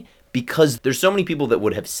me because there's so many people that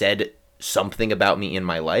would have said something about me in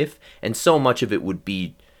my life, and so much of it would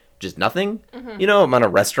be just nothing. Mm-hmm. You know, I'm at a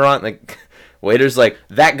restaurant, like, waiter's like,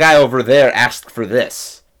 that guy over there asked for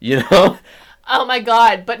this, you know? Oh my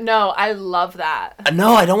god, but no, I love that.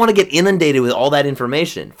 No, I don't want to get inundated with all that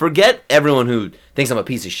information. Forget everyone who thinks I'm a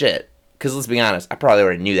piece of shit, because let's be honest, I probably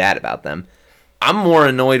already knew that about them. I'm more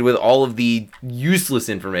annoyed with all of the useless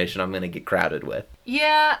information I'm going to get crowded with.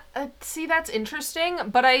 Yeah, see, that's interesting,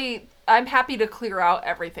 but I'm happy to clear out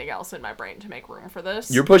everything else in my brain to make room for this.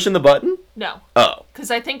 You're pushing the button? No. Oh. Because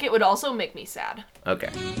I think it would also make me sad. Okay.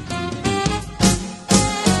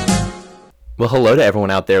 Well, hello to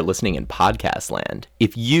everyone out there listening in podcast land.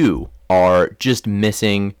 If you are just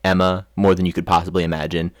missing Emma more than you could possibly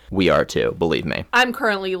imagine, we are too, believe me. I'm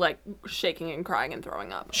currently, like, shaking and crying and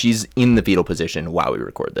throwing up. She's in the fetal position while we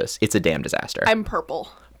record this. It's a damn disaster. I'm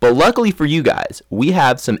purple. But luckily for you guys, we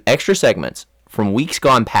have some extra segments from weeks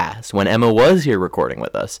gone past when Emma was here recording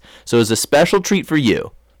with us. So as a special treat for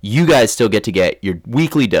you, you guys still get to get your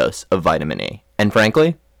weekly dose of vitamin E. And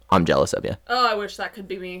frankly, I'm jealous of you. Oh, I wish that could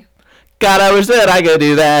be me. God, I wish that I could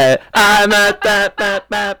do that. I'm at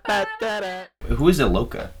that. Who is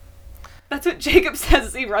Iloka? That's what Jacob says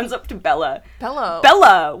as he runs up to Bella. Bella.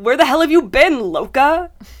 Bella, where the hell have you been,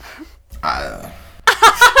 Loka?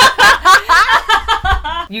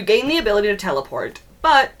 You gain the ability to teleport,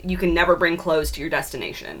 but you can never bring clothes to your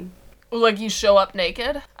destination. Like, you show up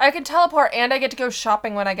naked? I can teleport and I get to go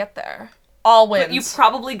shopping when I get there. All wins. But you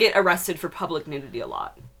probably get arrested for public nudity a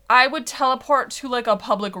lot. I would teleport to, like, a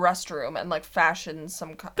public restroom and, like, fashion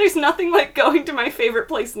some kind. There's nothing like going to my favorite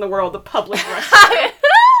place in the world, the public restroom.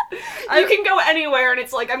 You can go anywhere and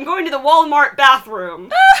it's like, I'm going to the Walmart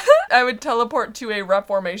bathroom. I would teleport to a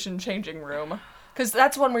Reformation changing room. Because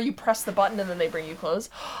that's one where you press the button and then they bring you clothes.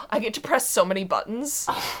 I get to press so many buttons.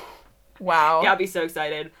 Wow. Yeah, I'd be so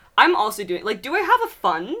excited. I'm also doing, like, do I have a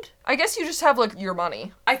fund? I guess you just have, like, your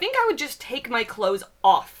money. I think I would just take my clothes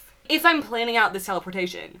off. If I'm planning out this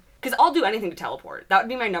teleportation, because I'll do anything to teleport. That would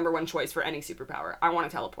be my number one choice for any superpower. I want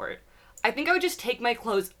to teleport. I think I would just take my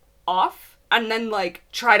clothes off and then, like,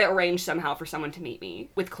 try to arrange somehow for someone to meet me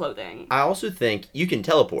with clothing. I also think you can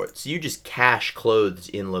teleport, so you just cache clothes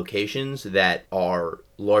in locations that are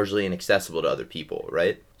largely inaccessible to other people,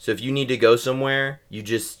 right? So if you need to go somewhere, you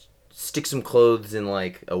just stick some clothes in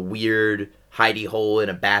like a weird hidey hole in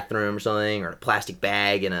a bathroom or something, or a plastic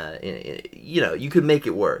bag you could make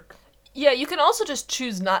it work. Yeah, you can also just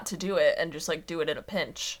choose not to do it and just like do it in a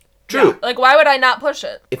pinch. True. Yeah. Like, why would I not push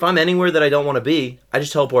it? If I'm anywhere that I don't want to be, I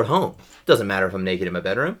just teleport home. Doesn't matter if I'm naked in my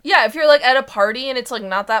bedroom. Yeah, if you're like at a party and it's like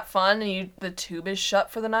not that fun and the tube is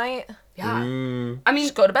shut for the night. Yeah. I mean,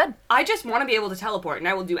 just go to bed. I just want to be able to teleport, and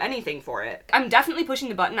I will do anything for it. I'm definitely pushing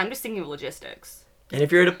the button. I'm just thinking of logistics. And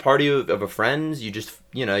if you're at a party of a friend's, you just,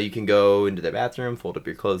 you can go into the bathroom, fold up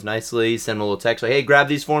your clothes nicely, send them a little text like, hey, grab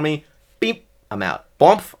these for me. Beep, I'm out.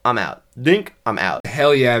 Bump, I'm out. Dink, I'm out.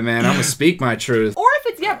 Hell yeah, man. I'm gonna speak my truth. Or if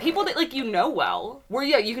it's, people that, like, well, where,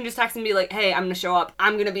 you can just text and be like, hey, I'm gonna show up.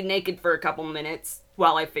 I'm gonna be naked for a couple minutes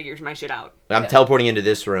while I figure my shit out. I'm teleporting into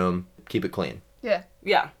this room. Keep it clean. Yeah.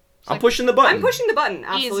 Yeah. I'm pushing the button. I'm pushing the button,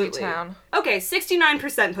 absolutely. Easy town. Okay,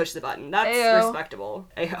 69% push the button. That's Ayo. respectable.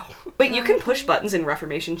 Ayo. Wait, you can push buttons in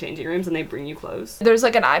Reformation changing rooms and they bring you clothes? There's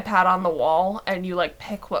like an iPad on the wall and you like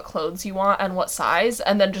pick what clothes you want and what size,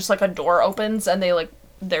 and then just like a door opens and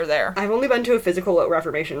they're there. I've only been to a physical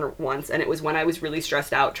Reformation once, and it was when I was really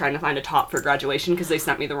stressed out trying to find a top for graduation because they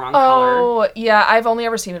sent me the wrong color. Oh, yeah, I've only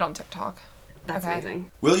ever seen it on TikTok. That's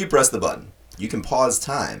amazing. Will you press the button? You can pause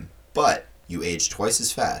time, but you age twice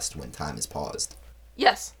as fast when time is paused.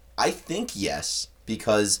 Yes. I think yes,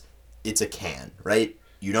 because it's a can, right?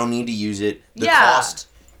 You don't need to use it. The Yeah. cost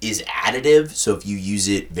is additive, so if you use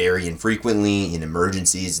it very infrequently in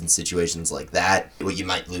emergencies and situations like that, you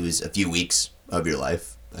might lose a few weeks of your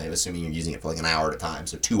life. I'm assuming you're using it for like an hour at a time,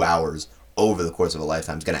 so 2 hours over the course of a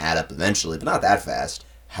lifetime is going to add up eventually, but not that fast.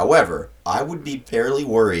 However, I would be fairly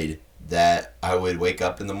worried that I would wake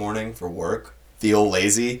up in the morning for work, feel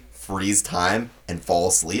lazy, freeze time, and fall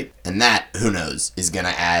asleep. And that, who knows, is going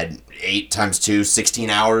to add 8 times 2, 16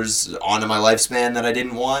 hours onto my lifespan that I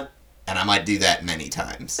didn't want. And I might do that many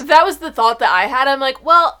times. That was the thought that I had. I'm like,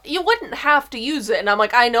 well, you wouldn't have to use it. And I'm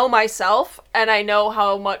like, I know myself, and I know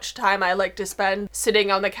how much time I like to spend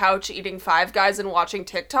sitting on the couch eating Five Guys and watching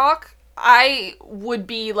TikTok. I would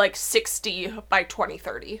be like 60 by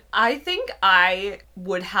 2030. I think I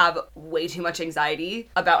would have way too much anxiety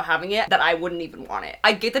about having it that I wouldn't even want it.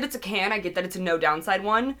 I get that it's a can, I get that it's a no downside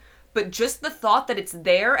one, but just the thought that it's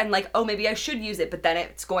there and like, oh, maybe I should use it, but then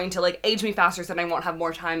it's going to like age me faster so then I won't have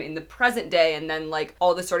more time in the present day and then like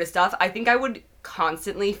all this sort of stuff, I think I would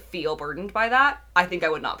constantly feel burdened by that. I think I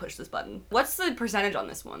would not push this button. What's the percentage on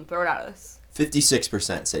this one? Throw it at us.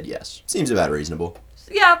 56% said yes. Seems about reasonable.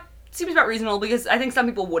 Yeah. Seems about reasonable because I think some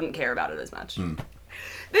people wouldn't care about it as much.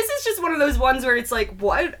 This is just one of those ones where it's like,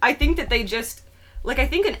 what? I think that they just, like, I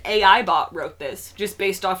think an AI bot wrote this just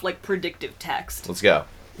based off, like, predictive text. Let's go.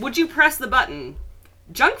 Would you press the button?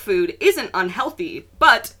 Junk food isn't unhealthy,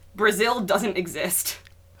 but Brazil doesn't exist.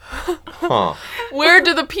 Huh. Where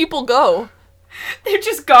do the people go? They're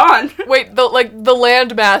just gone. Wait, the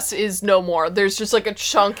landmass is no more. There's just like a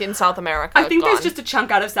chunk in South America. I think gone. there's just a chunk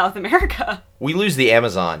out of South America. We lose the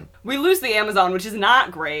Amazon. We lose the Amazon, which is not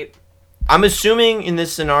great. I'm assuming in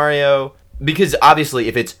this scenario, because obviously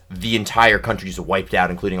if it's the entire country's wiped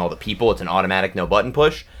out, including all the people, it's an automatic no button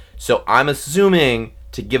push. So I'm assuming,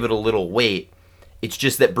 to give it a little weight, it's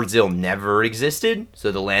just that Brazil never existed.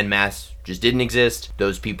 So the landmass just didn't exist.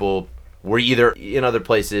 Those people were either in other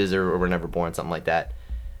places or were never born, something like that.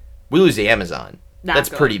 We lose the Amazon. That's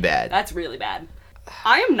good. pretty bad. That's really bad.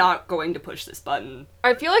 I am not going to push this button.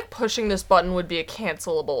 I feel like pushing this button would be a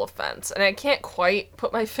cancelable offense, and I can't quite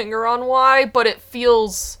put my finger on why, but it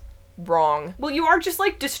feels wrong. Well, you are just,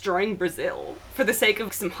 like, destroying Brazil for the sake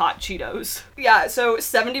of some hot Cheetos. Yeah, so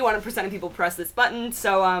 71% of people press this button,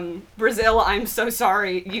 so, Brazil, I'm so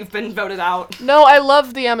sorry, you've been voted out. No, I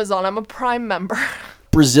love the Amazon. I'm a Prime member.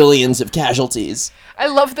 Brazilians have casualties. I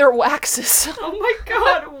love their waxes. Oh my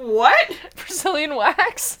god, what? Brazilian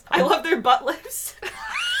wax? I love their butt lifts.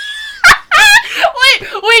 Wait,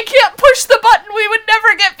 we can't push the button. We would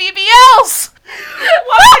never get BBLs.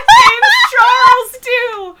 What would James Charles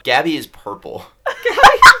do? Gabby is purple.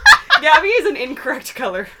 Gabby is an incorrect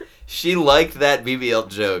color. She liked that BBL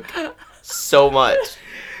joke so much.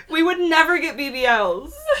 We would never get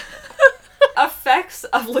BBLs. Effects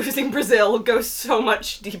of losing Brazil go so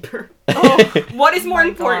much deeper. Oh, what is more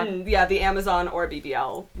important? Yeah, the Amazon or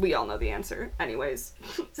BBL? We all know the answer. Anyways,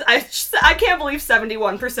 I can't believe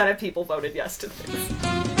 71% of people voted yes to this.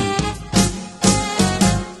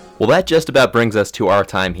 Well, that just about brings us to our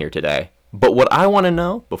time here today. But what I want to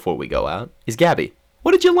know before we go out is, Gabby,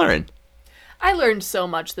 what did you learn? I learned so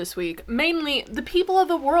much this week. Mainly, the people of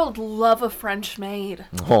the world love a French maid.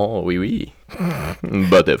 Oh, oui, oui.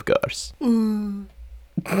 But of course.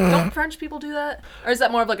 Don't French people do that? Or is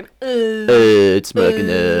that more of like an It's smoking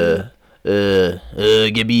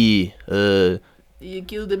Gabi, You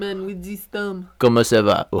killed a man with this thumb. comment ça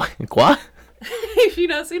va? Quoi? Have you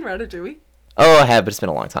not seen Ratatouille? Oh, I have, but it's been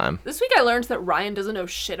a long time. This week I learned that Ryan doesn't know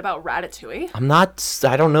shit about Ratatouille.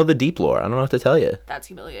 I don't know the deep lore. I don't know what to tell you. That's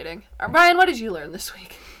humiliating. Ryan, what did you learn this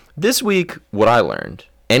week? This week, what I learned,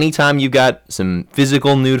 anytime you've got some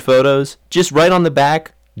physical nude photos, just write on the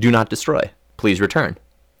back, do not destroy. Please return.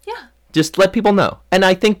 Yeah. Just let people know. And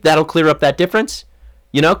I think that'll clear up that difference,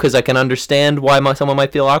 because I can understand why someone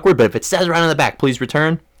might feel awkward, but if it says right on the back, please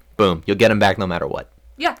return, boom, you'll get them back no matter what.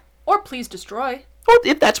 Yeah. Or please destroy. Or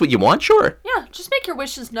if that's what you want, sure. Yeah, just make your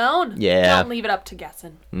wishes known. Yeah. Don't leave it up to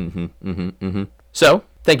guessing. So,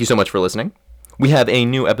 thank you so much for listening. We have a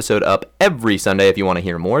new episode up every Sunday if you want to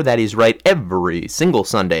hear more. That is right, every single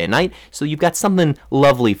Sunday at night. So you've got something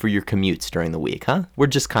lovely for your commutes during the week, huh? We're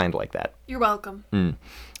just kind like that. You're welcome.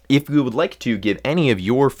 If you would like to give any of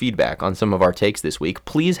your feedback on some of our takes this week,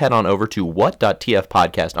 please head on over to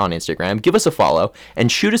what.tfpodcast on Instagram, give us a follow,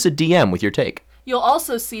 and shoot us a DM with your take. You'll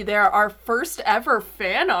also see there our first ever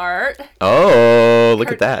fan art. Oh,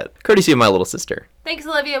 look at that. Courtesy of my little sister. Thanks,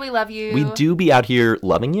 Olivia. We love you. We do be out here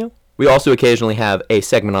loving you. We also occasionally have a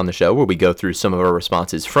segment on the show where we go through some of our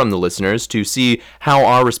responses from the listeners to see how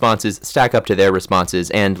our responses stack up to their responses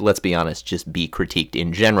and, let's be honest, just be critiqued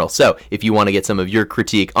in general. So if you want to get some of your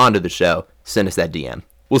critique onto the show, send us that DM.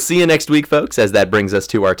 We'll see you next week, folks, as that brings us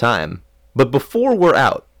to our time. But before we're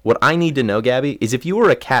out, what I need to know, Gabby, is if you were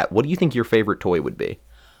a cat, what do you think your favorite toy would be?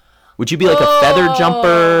 Would you be like a feather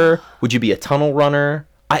jumper? Would you be a tunnel runner?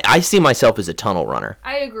 I see myself as a tunnel runner.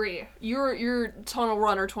 I agree. You're Tunnel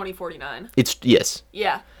Runner 2049. Yes.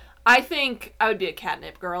 Yeah. I think I would be a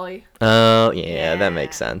catnip girly. Oh, yeah, that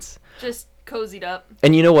makes sense. Just cozied up.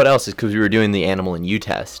 And you know what else is because we were doing the animal in you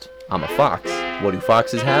test. I'm a fox. What do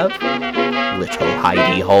foxes have? Little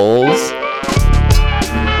hidey holes.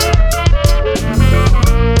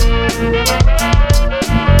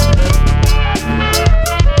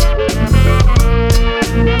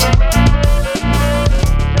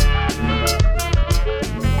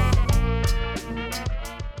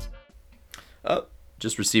 Oh,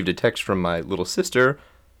 just received a text from my little sister.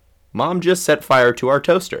 Mom just set fire to our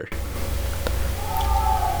toaster.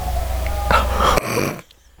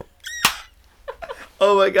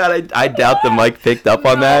 Oh my god, I doubt the mic picked up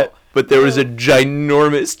on that, but there was a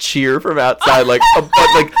ginormous cheer from outside, like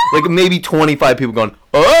maybe 25 people going,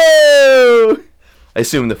 oh! I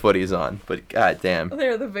assume the footy's on, but goddamn.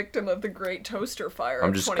 They're the victim of the Great Toaster Fire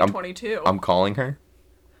of 2022. I'm calling her.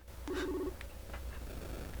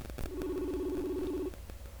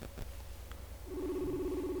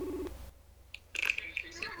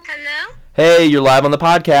 Hello? Hey, you're live on the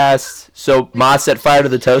podcast. So, Ma set fire to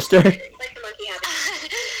the toaster?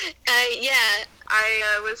 Yeah,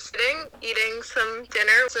 I was sitting, eating some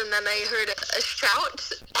dinner, and then I heard a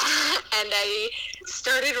shout, and I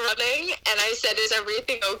started running, and I said, is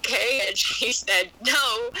everything okay? And she said,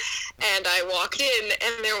 no, and I walked in,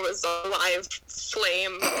 and there was a live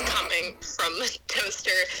flame coming from the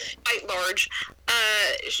toaster, quite large.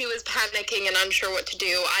 She was panicking and unsure what to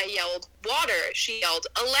do. I yelled, water. She yelled,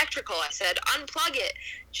 electrical. I said, unplug it.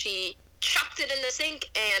 She chucked it in the sink,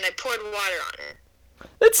 and I poured water on it.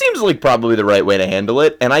 That seems like probably the right way to handle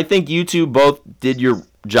it, and I think you two both did your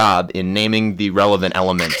job in naming the relevant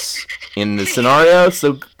elements in the scenario,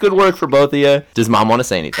 so good work for both of you. Does Mom want to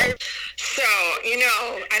say anything? So,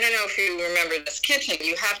 I don't know if you remember this kitchen,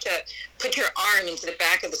 you have to put your arm into the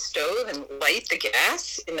back of the stove and light the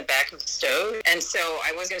gas in the back of the stove, and so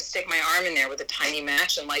I was going to stick my arm in there with a tiny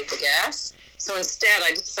match and light the gas. So instead,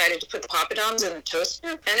 I decided to put the poppadoms in the toaster,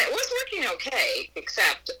 and it was working okay,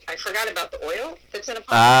 except I forgot about the oil that's in a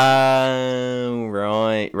poppadom.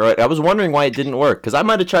 Right. I was wondering why it didn't work, because I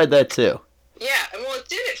might have tried that too. Yeah, well, it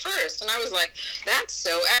did at first, and I was like, that's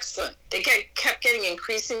so excellent. It kept getting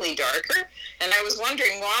increasingly darker, and I was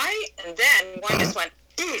wondering why, and then one just went,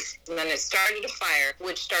 oof, and then it started a fire,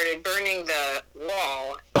 which started burning the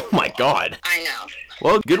wall. Oh my god. I know.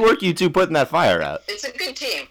 Well, good work you two putting that fire out. It's a good team.